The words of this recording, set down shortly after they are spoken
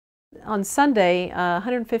On Sunday,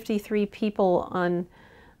 153 people on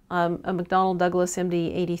a McDonnell Douglas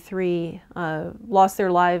MD-83 lost their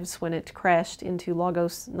lives when it crashed into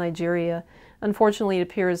Lagos, Nigeria. Unfortunately, it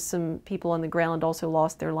appears some people on the ground also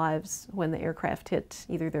lost their lives when the aircraft hit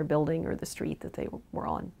either their building or the street that they were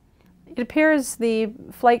on. It appears the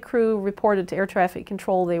flight crew reported to air traffic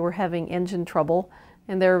control they were having engine trouble,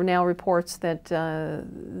 and there are now reports that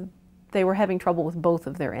they were having trouble with both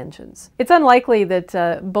of their engines. It's unlikely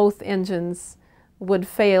that both engines would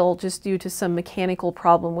fail just due to some mechanical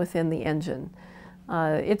problem within the engine.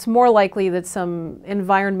 It's more likely that some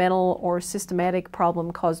environmental or systematic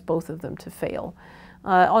problem caused both of them to fail.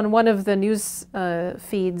 On one of the news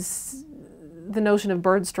feeds, the notion of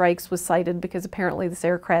bird strikes was cited because apparently this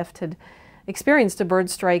aircraft had experienced a bird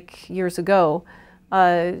strike years ago.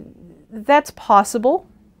 That's possible.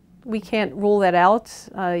 We can't rule that out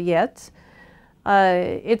yet.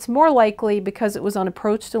 It's more likely because it was on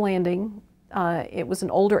approach to landing. It was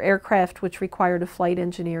an older aircraft which required a flight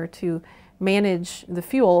engineer to manage the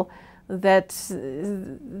fuel, that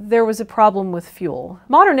there was a problem with fuel.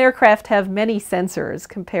 Modern aircraft have many sensors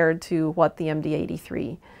compared to what the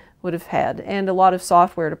MD-83 would have had, and a lot of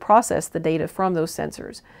software to process the data from those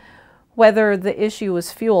sensors. Whether the issue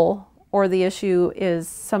is fuel or the issue is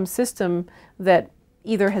some system that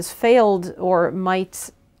either has failed or might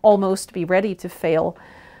almost be ready to fail,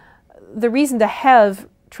 the reason to have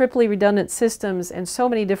triply redundant systems and so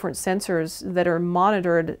many different sensors that are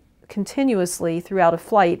monitored continuously throughout a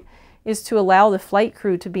flight is to allow the flight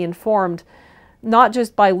crew to be informed, not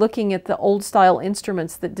just by looking at the old style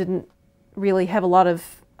instruments that didn't really have a lot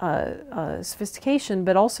of sophistication,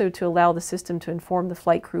 but also to allow the system to inform the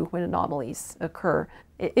flight crew when anomalies occur.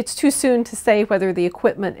 It's too soon to say whether the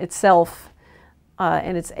equipment itself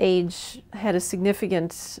and its age had a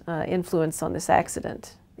significant influence on this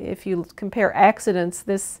accident. If you compare accidents,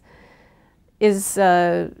 this is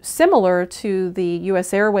similar to the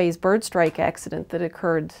U.S. Airways bird strike accident that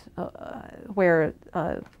occurred where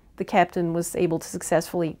the captain was able to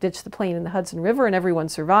successfully ditch the plane in the Hudson River and everyone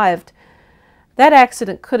survived. That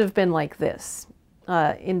accident could have been like this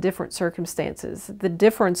in different circumstances. The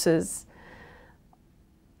differences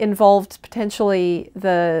involved potentially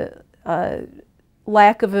the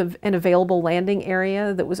lack of an available landing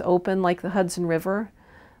area that was open, like the Hudson River.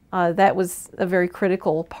 That was a very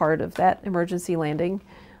critical part of that emergency landing.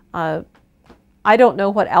 I don't know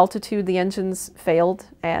what altitude the engines failed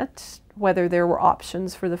at, whether there were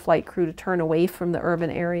options for the flight crew to turn away from the urban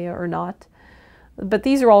area or not. But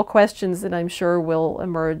these are all questions that I'm sure will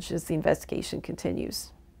emerge as the investigation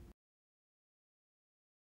continues.